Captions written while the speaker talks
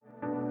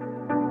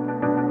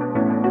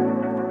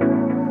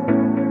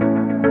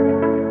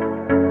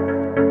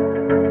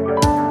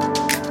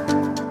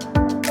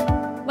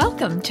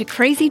to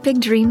Crazy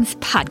Big Dreams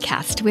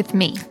podcast with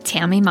me,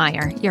 Tammy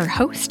Meyer, your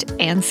host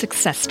and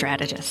success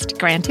strategist,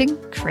 granting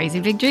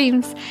crazy big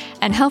dreams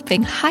and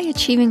helping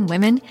high-achieving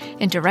women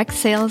in direct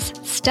sales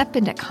step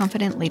into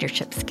confident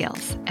leadership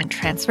skills and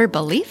transfer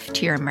belief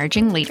to your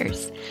emerging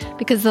leaders.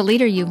 Because the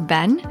leader you've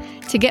been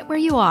to get where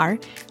you are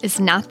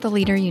is not the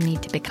leader you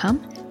need to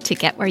become to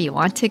get where you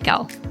want to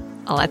go.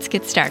 Let's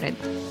get started.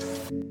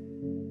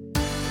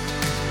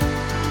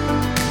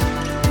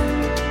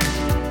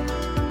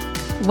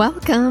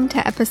 Welcome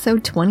to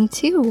episode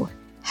 22.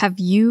 Have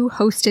you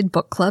hosted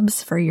book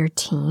clubs for your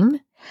team?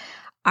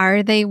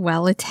 Are they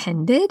well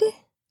attended?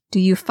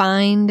 Do you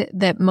find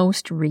that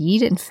most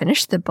read and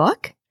finish the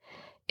book?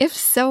 If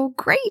so,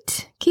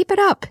 great. Keep it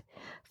up.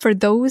 For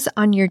those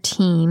on your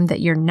team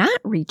that you're not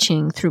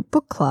reaching through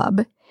book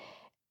club,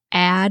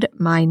 add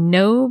my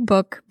no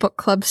book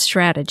club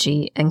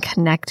strategy and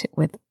connect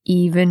with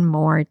even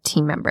more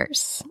team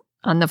members.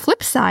 On the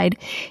flip side,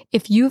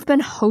 if you've been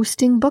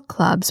hosting book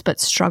clubs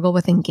but struggle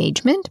with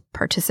engagement,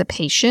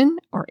 participation,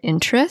 or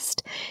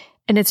interest,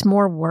 and it's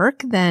more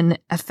work than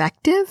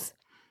effective,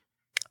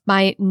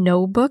 my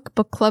no book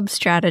club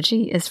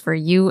strategy is for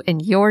you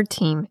and your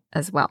team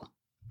as well.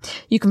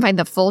 You can find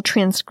the full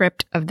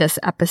transcript of this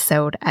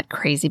episode at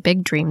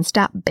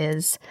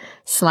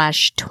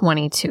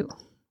crazybigdreams.biz/22.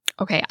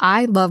 Okay,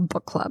 I love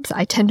book clubs.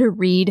 I tend to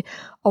read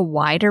a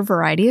wider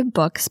variety of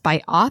books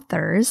by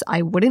authors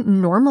I wouldn't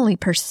normally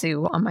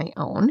pursue on my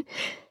own.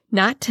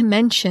 Not to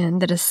mention,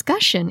 the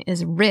discussion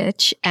is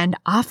rich and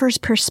offers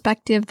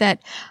perspective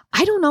that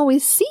I don't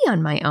always see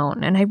on my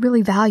own, and I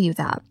really value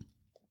that.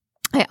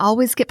 I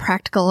always get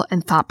practical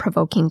and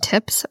thought-provoking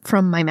tips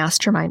from my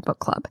mastermind book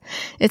club.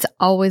 It's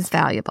always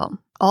valuable.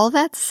 All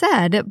that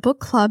said, book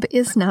club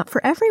is not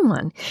for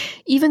everyone.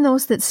 Even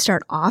those that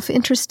start off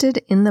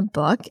interested in the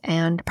book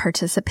and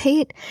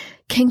participate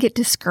can get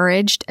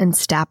discouraged and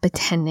stop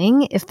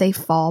attending if they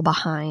fall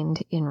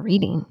behind in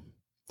reading.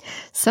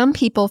 Some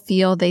people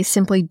feel they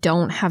simply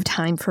don't have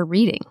time for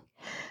reading.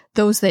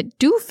 Those that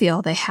do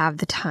feel they have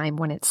the time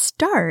when it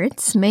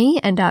starts may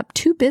end up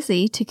too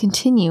busy to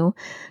continue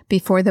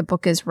before the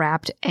book is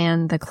wrapped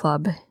and the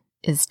club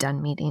is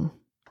done meeting.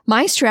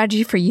 My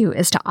strategy for you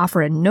is to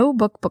offer a no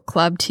book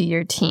club to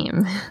your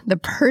team. The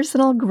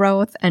personal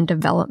growth and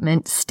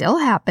development still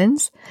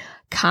happens.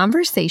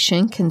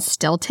 Conversation can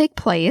still take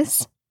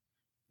place.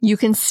 You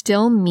can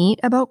still meet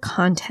about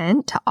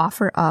content to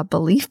offer a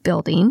belief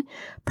building,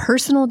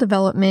 personal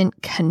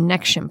development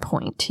connection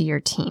point to your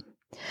team.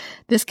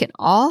 This can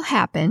all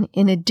happen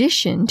in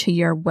addition to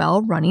your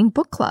well-running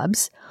book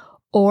clubs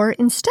or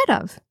instead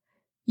of.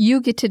 You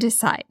get to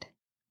decide.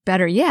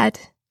 Better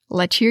yet,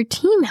 let your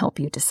team help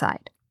you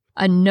decide.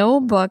 A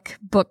no-book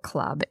book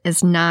club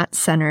is not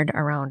centered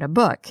around a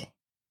book,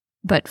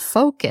 but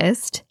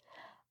focused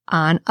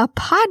on a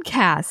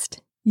podcast.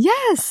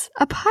 Yes,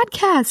 a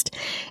podcast.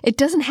 It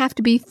doesn't have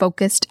to be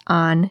focused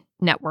on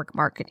network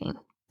marketing,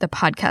 the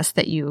podcast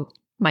that you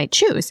might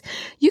choose.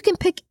 You can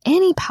pick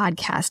any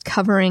podcast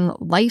covering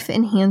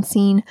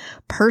life-enhancing,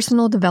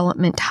 personal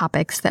development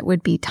topics that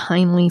would be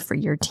timely for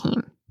your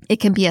team. It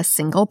can be a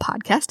single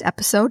podcast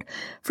episode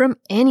from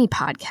any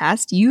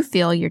podcast you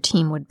feel your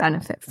team would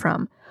benefit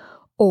from.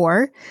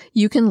 Or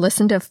you can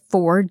listen to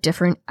 4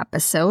 different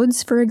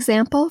episodes, for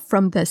example,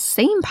 from the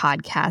same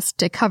podcast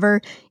to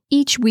cover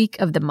each week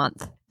of the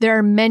month. There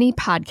are many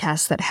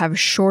podcasts that have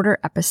shorter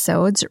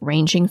episodes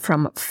ranging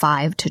from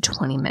 5 to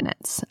 20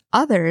 minutes.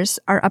 Others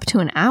are up to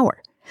an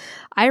hour.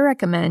 I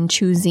recommend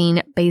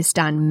choosing based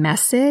on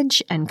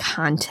message and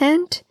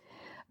content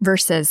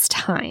versus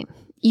time.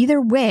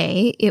 Either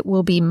way, it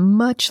will be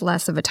much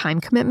less of a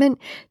time commitment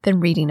than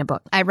reading a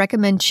book. I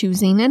recommend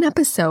choosing an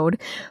episode,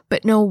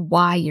 but know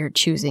why you're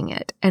choosing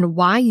it and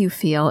why you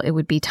feel it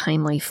would be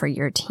timely for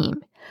your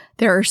team.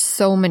 There are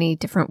so many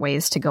different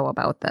ways to go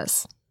about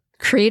this.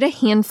 Create a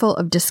handful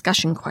of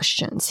discussion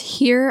questions.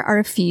 Here are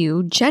a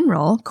few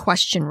general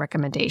question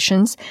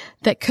recommendations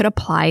that could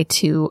apply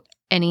to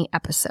any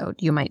episode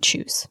you might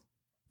choose.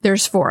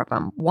 There's 4 of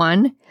them.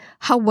 1,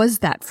 how was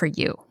that for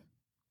you?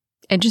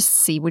 And just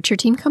see what your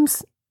team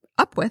comes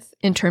up with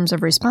in terms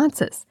of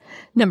responses.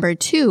 Number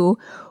 2,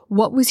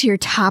 what was your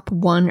top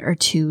 1 or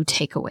 2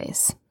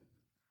 takeaways?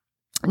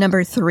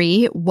 Number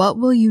 3, what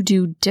will you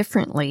do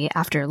differently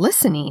after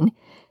listening,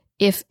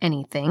 if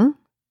anything?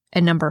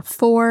 And number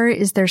 4,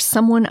 is there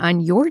someone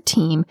on your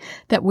team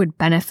that would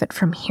benefit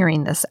from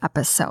hearing this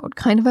episode?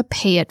 Kind of a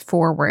pay it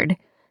forward,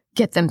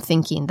 get them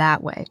thinking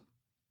that way.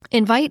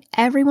 Invite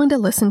everyone to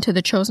listen to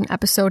the chosen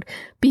episode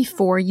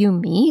before you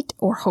meet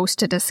or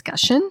host a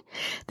discussion.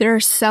 There are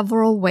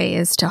several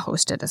ways to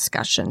host a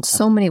discussion,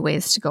 so many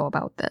ways to go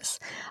about this.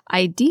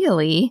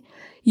 Ideally,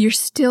 you're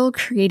still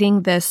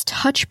creating this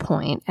touch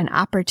point and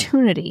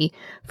opportunity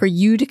for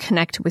you to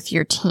connect with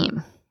your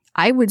team.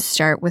 I would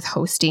start with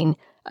hosting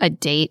a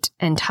date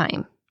and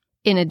time.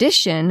 In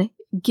addition,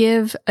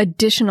 give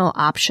additional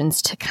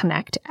options to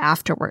connect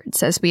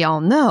afterwards. As we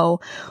all know,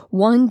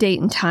 one date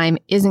and time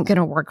isn't going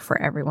to work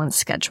for everyone's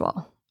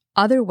schedule.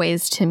 Other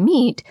ways to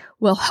meet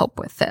will help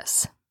with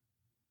this.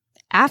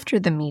 after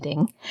the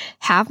meeting,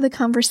 have the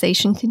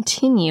conversation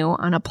continue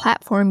on a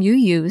platform you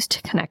use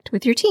to connect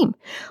with your team.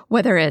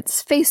 Whether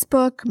it's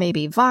Facebook,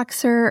 maybe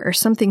Voxer, or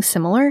something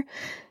similar,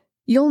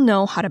 you'll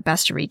know how to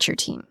best reach your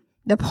team.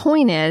 The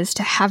point is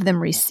to have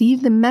them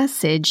receive the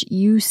message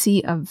you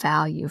see of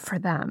value for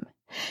them,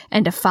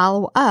 and to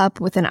follow up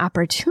with an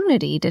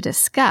opportunity to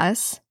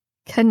discuss,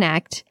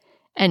 connect,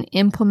 and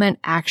implement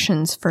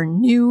actions for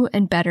new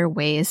and better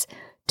ways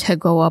to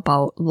go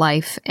about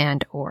life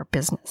and or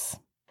business.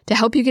 To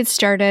help you get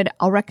started,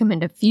 I'll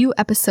recommend a few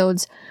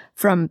episodes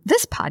from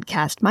this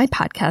podcast, my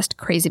podcast,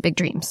 Crazy Big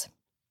Dreams.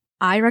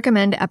 I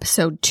recommend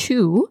episode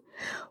 2,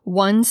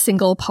 One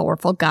Single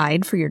Powerful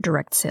Guide for Your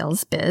Direct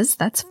Sales Biz.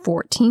 That's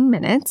 14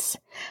 minutes.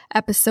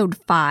 Episode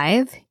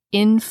 5,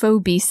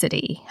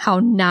 Infobesity, How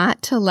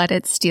Not to Let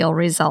It Steal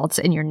Results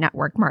in Your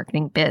Network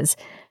Marketing Biz.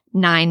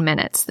 9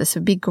 minutes. This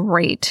would be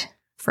great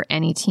for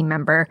any team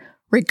member,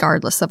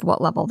 regardless of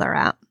what level they're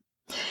at.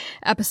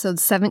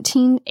 Episodes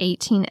 17,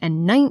 18,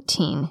 and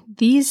 19,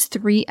 these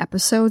 3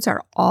 episodes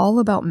are all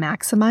about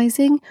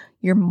maximizing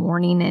your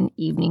morning and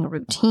evening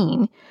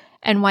routine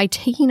and why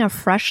taking a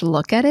fresh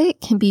look at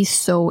it can be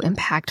so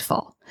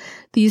impactful.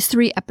 These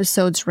 3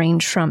 episodes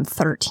range from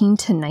 13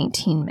 to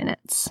 19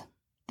 minutes.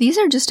 These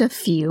are just a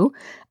few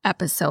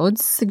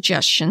episodes,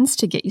 suggestions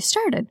to get you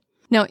started.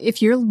 Now,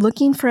 if you're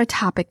looking for a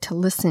topic to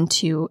listen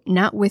to,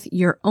 not with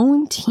your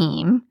own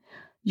team,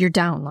 your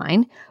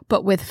downline,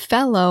 but with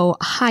fellow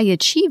high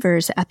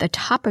achievers at the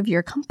top of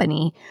your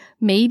company,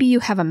 maybe you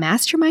have a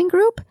mastermind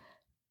group,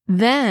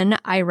 then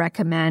I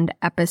recommend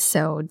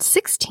episode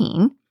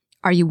 16,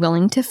 Are You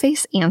Willing to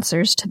Face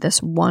Answers to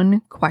This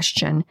One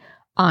Question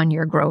on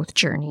Your Growth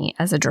Journey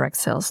as a Direct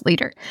Sales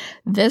Leader?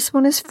 This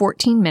one is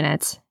 14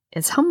 minutes.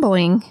 It's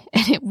humbling,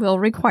 and it will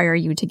require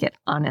you to get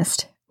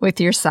honest with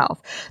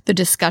yourself. The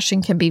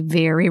discussion can be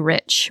very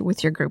rich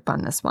with your group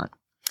on this one.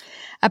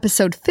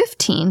 Episode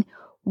 15,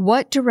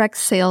 What Direct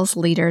Sales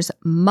Leaders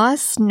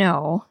Must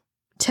Know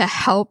to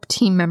Help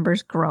Team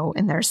Members Grow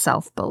in Their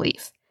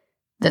Self-Belief.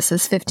 This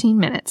is 15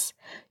 minutes.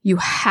 You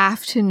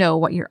have to know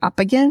what you're up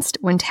against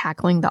when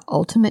tackling the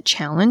ultimate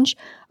challenge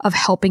of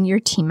helping your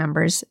team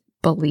members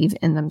believe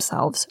in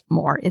themselves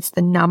more. It's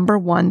the number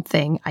one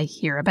thing I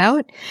hear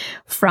about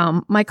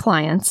from my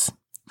clients.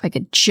 If I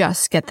could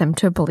just get them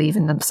to believe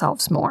in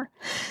themselves more.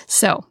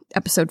 So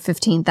episode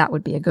 15, that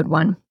would be a good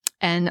one.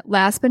 And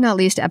last but not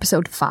least,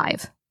 episode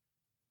 5.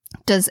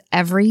 Does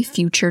every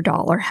future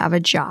dollar have a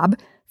job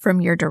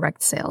from your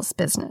direct sales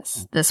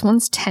business? This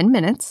one's 10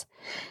 minutes,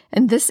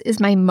 and this is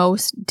my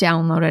most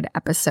downloaded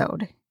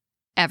episode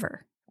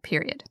ever,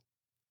 period.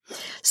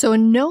 So a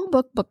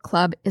no-book book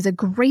club is a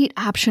great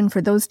option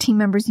for those team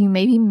members you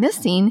may be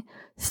missing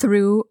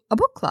through a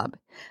book club.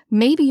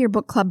 Maybe your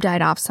book club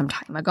died off some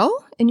time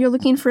ago, and you're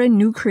looking for a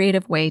new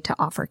creative way to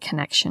offer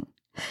connection.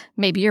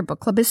 Maybe your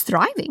book club is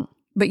thriving,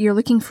 but you're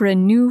looking for a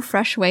new,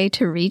 fresh way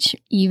to reach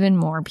even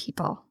more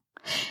people.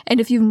 And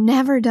if you've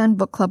never done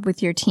book club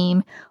with your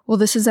team, well,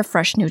 this is a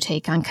fresh new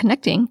take on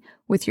connecting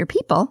with your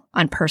people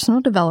on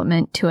personal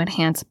development to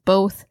enhance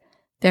both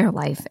their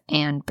life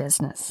and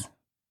business.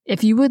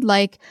 If you would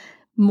like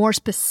more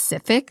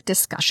specific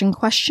discussion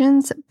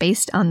questions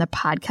based on the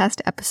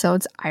podcast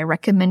episodes I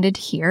recommended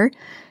here,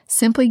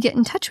 simply get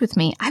in touch with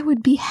me. I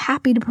would be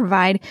happy to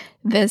provide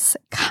this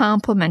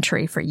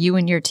complimentary for you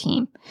and your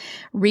team.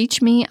 Reach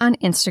me on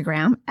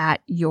Instagram at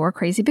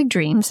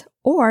YourCrazyBigDreams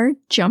or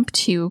jump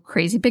to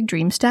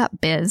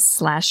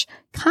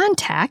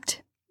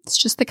crazybigdreams.biz/contact. It's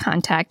just the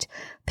contact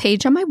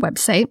page on my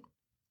website.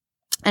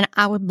 And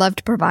I would love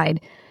to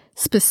provide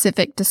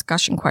specific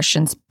discussion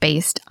questions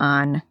based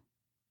on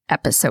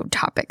episode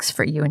topics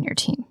for you and your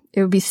team.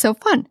 It would be so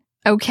fun.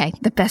 Okay,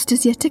 the best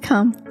is yet to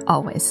come,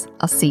 always.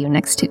 I'll see you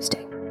next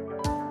Tuesday.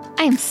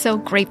 I am so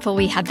grateful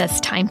we had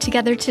this time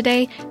together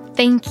today.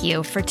 Thank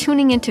you for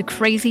tuning into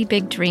Crazy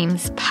Big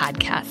Dreams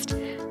podcast.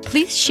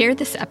 Please share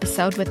this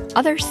episode with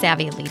other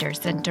savvy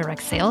leaders in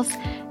direct sales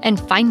and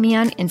find me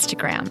on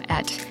Instagram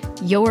at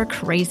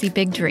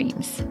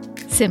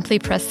YourCrazyBigDreams. Simply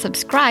press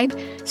subscribe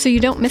so you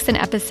don't miss an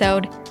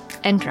episode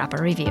and drop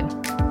a review.